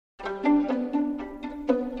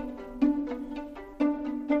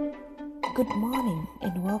Good morning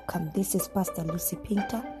and welcome. This is Pastor Lucy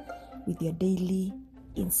Pinter with your daily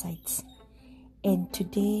insights. And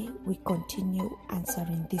today we continue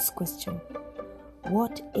answering this question: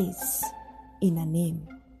 what is in a name?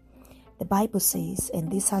 The Bible says,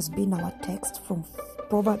 and this has been our text from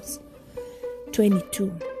Proverbs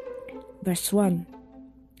 22, verse 1,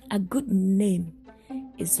 a good name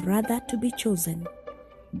is rather to be chosen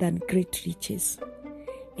than great riches,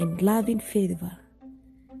 and loving favor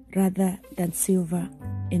rather than silver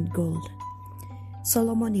and gold.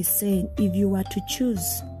 Solomon is saying, if you were to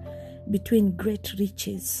choose between great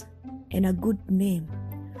riches and a good name,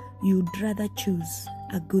 you'd rather choose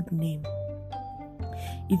a good name.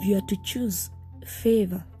 If you are to choose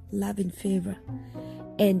favor, loving favor,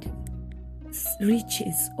 and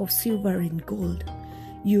riches of silver and gold,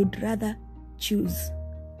 you'd rather choose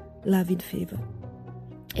loving favor.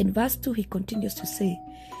 In verse 2, he continues to say,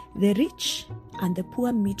 the rich and the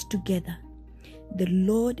poor meet together. The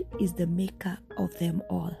Lord is the maker of them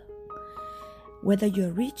all. Whether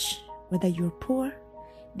you're rich, whether you're poor,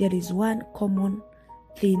 there is one common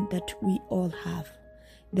thing that we all have.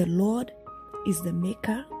 The Lord is the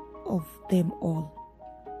maker of them all.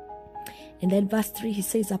 And then verse 3, he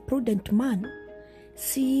says, a prudent man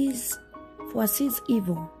foresees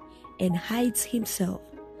evil and hides himself,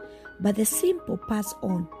 but the simple pass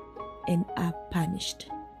on and are punished.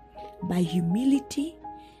 By humility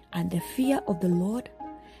and the fear of the Lord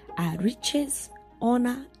are riches,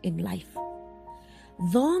 honor, and life.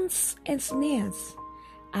 Thorns and snares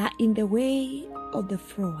are in the way of the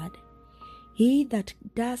froward. He that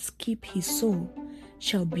does keep his soul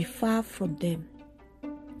shall be far from them.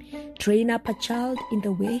 Train up a child in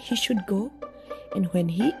the way he should go, and when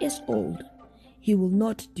he is old, he will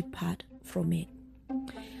not depart from it.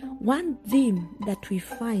 One theme that we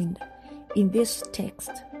find in this text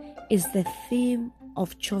is the theme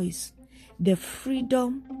of choice, the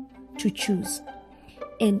freedom to choose.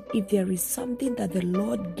 And if there is something that the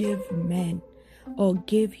Lord gave men or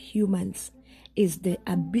gave humans, is the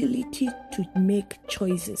ability to make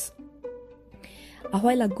choices. A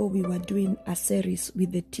while ago, we were doing a series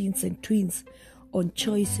with the teens and twins on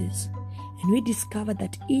choices, and we discovered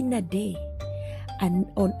that in a day, and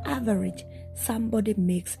on average, somebody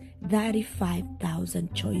makes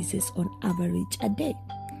 35,000 choices on average a day.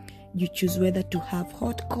 You choose whether to have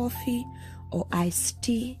hot coffee or iced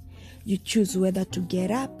tea. You choose whether to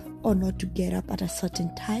get up or not to get up at a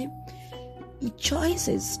certain time.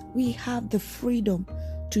 Choices. We have the freedom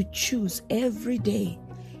to choose every day.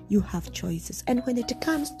 You have choices. And when it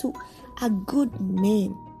comes to a good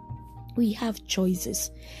name, we have choices.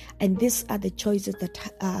 And these are the choices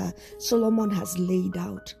that Solomon has laid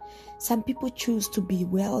out. Some people choose to be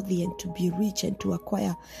wealthy and to be rich and to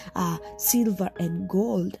acquire silver and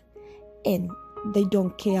gold. And they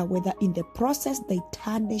don't care whether in the process they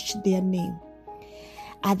tarnish their name.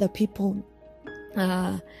 Other people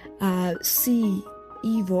see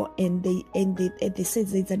evil and they say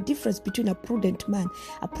there's a difference between a prudent man.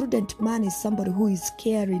 A prudent man is somebody who is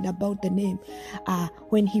caring about the name.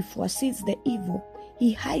 When he foresees the evil,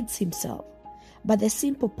 he hides himself. But the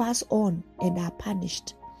simple pass on and are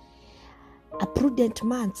punished. A prudent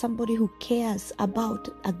man, somebody who cares about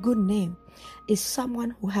a good name, is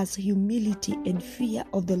someone who has humility and fear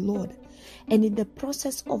of the Lord. And in the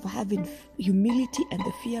process of having humility and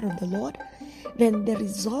the fear of the Lord, then the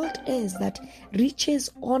result is that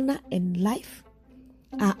riches, honor, and life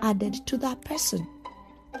are added to that person.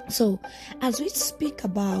 So, as we speak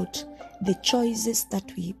about the choices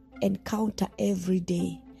that we encounter every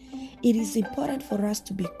day, it is important for us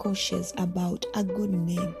to be cautious about a good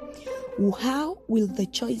name. How will the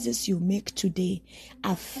choices you make today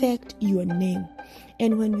affect your name?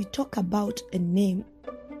 And when we talk about a name,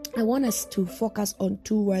 I want us to focus on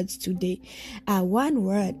two words today. One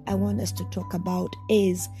word I want us to talk about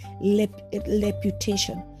is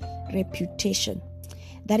reputation. Reputation.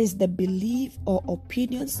 That is the belief or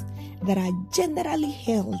opinions that are generally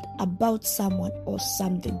held about someone or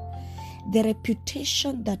something. The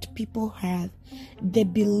reputation that people have, the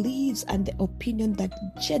beliefs and the opinion that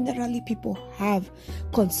generally people have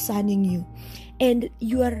concerning you. And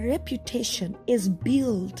your reputation is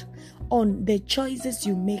built on the choices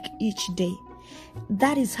you make each day.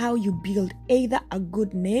 That is how you build either a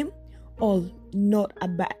good name or not a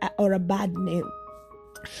bad name.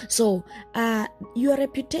 So your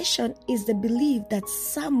reputation is the belief that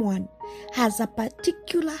someone has a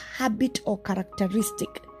particular habit or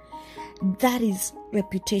characteristic. That is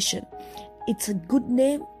reputation. It's a good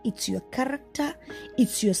name. It's your character.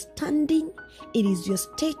 It's your standing. It is your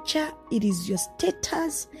stature. It is your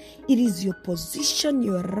status. It is your position,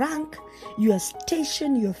 your rank, your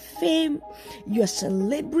station, your fame, your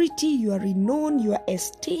celebrity, your renown, your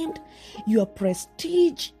esteemed, your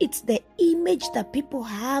prestige. It's the image that people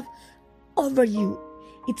have over you.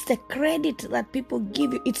 It's the credit that people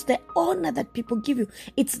give you. It's the honor that people give you.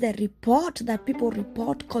 It's the report that people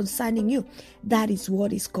report concerning you. That is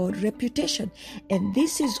what is called reputation. And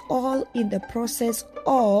this is all in the process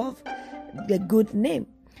of the good name.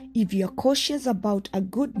 If you're cautious about a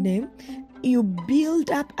good name, you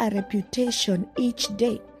build up a reputation each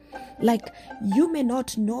day. Like, you may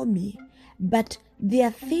not know me, but there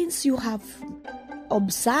are things you have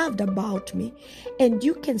observed about me, and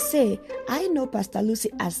you can say, I know Pastor Lucy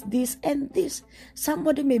as this and this.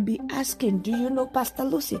 Somebody may be asking, do you know Pastor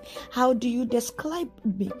Lucy? How do you describe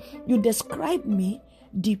me? You describe me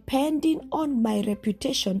depending on my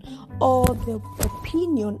reputation or the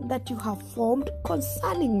opinion that you have formed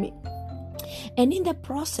concerning me. And in the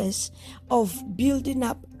process of building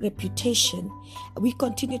up reputation, we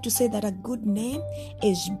continue to say that a good name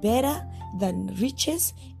is better than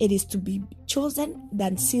riches. It is to be chosen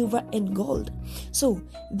than silver and gold. So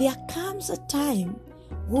there comes a time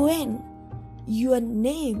when your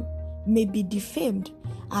name may be defamed.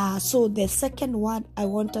 So the second one I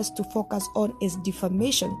want us to focus on is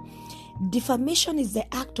defamation. Defamation is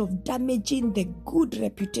the act of damaging the good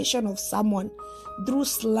reputation of someone through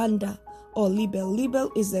slander or libel. Libel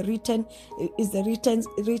is the written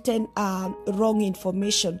wrong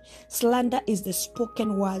information. Slander is the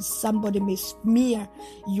spoken words. Somebody may smear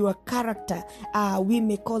your character. We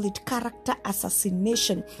may call it character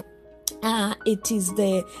assassination. It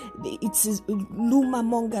is rumor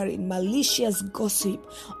mongering, malicious gossip,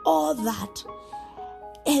 all that.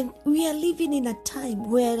 And we are living in a time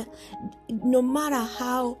where no matter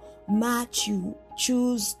how much you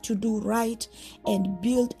choose to do right and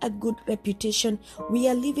build a good reputation, we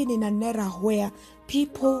are living in an era where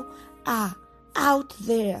people are out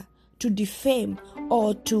there to defame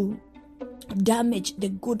or to damage the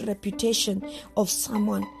good reputation of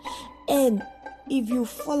someone. And if you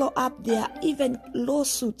follow up, there are even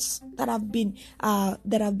lawsuits that have been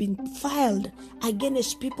filed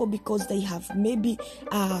against people because they have maybe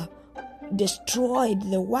destroyed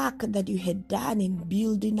the work that you had done in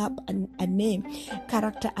building up a name.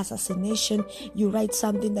 Character assassination. You write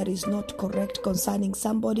something that is not correct concerning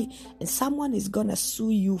somebody, and someone is gonna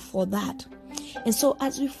sue you for that. And so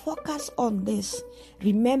as we focus on this,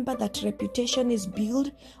 remember that reputation is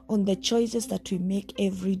built on the choices that we make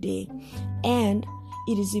every day. And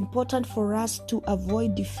it is important for us to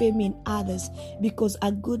avoid defaming others, because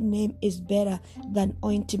a good name is better than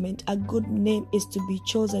ointment. A good name is to be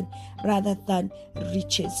chosen rather than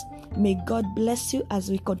riches. May God bless you as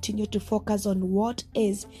we continue to focus on what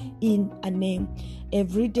is in a name.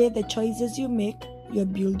 Every day, the choices you make, you're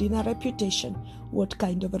building a reputation. What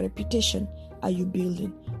kind of a reputation are you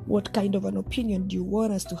building? What kind of an opinion do you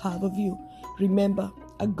want us to have of you? Remember,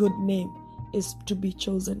 a good name is to be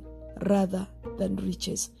chosen rather than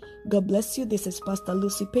riches. God bless you. This is Pastor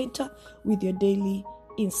Lucy Painter with your daily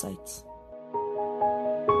insights.